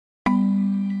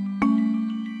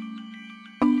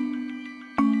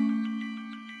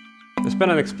been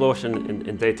an explosion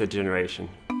in data generation.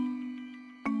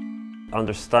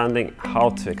 Understanding how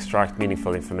to extract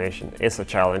meaningful information is a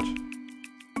challenge.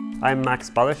 I'm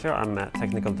Max Ballisher, I'm a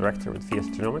technical director with Fios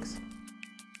Genomics.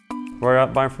 We're a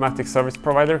bioinformatics service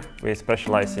provider. We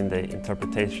specialize in the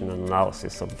interpretation and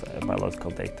analysis of biological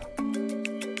data.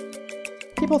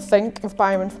 People think of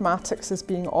bioinformatics as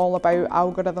being all about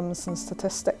algorithms and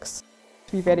statistics.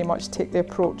 We very much take the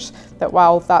approach that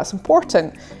while that's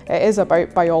important, it is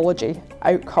about biology,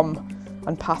 outcome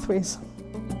and pathways.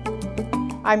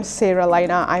 I'm Sarah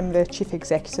Lina, I'm the Chief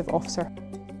Executive Officer.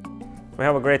 We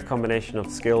have a great combination of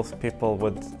skills, people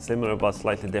with similar but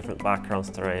slightly different backgrounds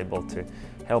that are able to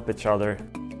help each other.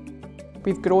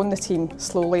 We've grown the team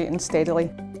slowly and steadily.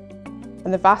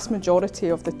 And the vast majority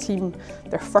of the team,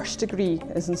 their first degree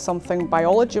is in something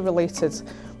biology related,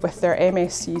 with their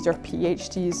MScs or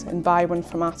PhDs in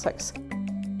bioinformatics.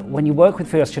 When you work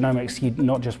with Fios Genomics, you're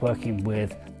not just working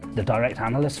with the direct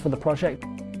analysts for the project,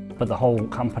 but the whole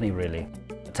company really,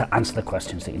 to answer the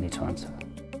questions that you need to answer.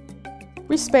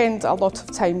 We spend a lot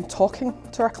of time talking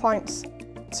to our clients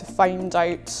to find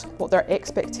out what their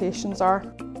expectations are.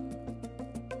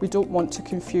 We don't want to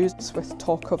confuse with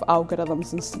talk of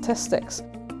algorithms and statistics.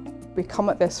 We come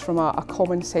at this from a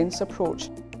common sense approach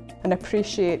and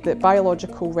appreciate that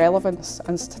biological relevance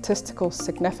and statistical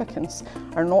significance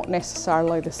are not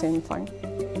necessarily the same thing.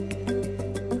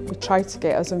 We try to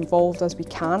get as involved as we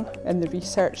can in the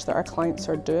research that our clients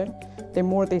are doing. The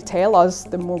more they tell us,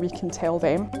 the more we can tell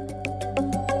them.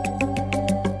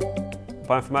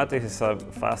 Bioinformatics is a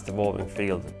fast evolving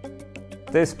field.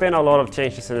 There's been a lot of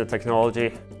changes in the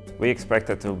technology. We expect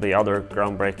that there will be other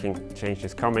groundbreaking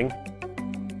changes coming.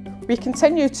 We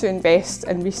continue to invest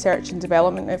in research and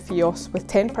development at Fios, with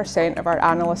 10% of our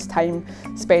analyst time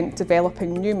spent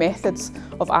developing new methods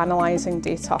of analysing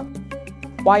data.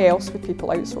 Why else would people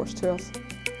outsource to us?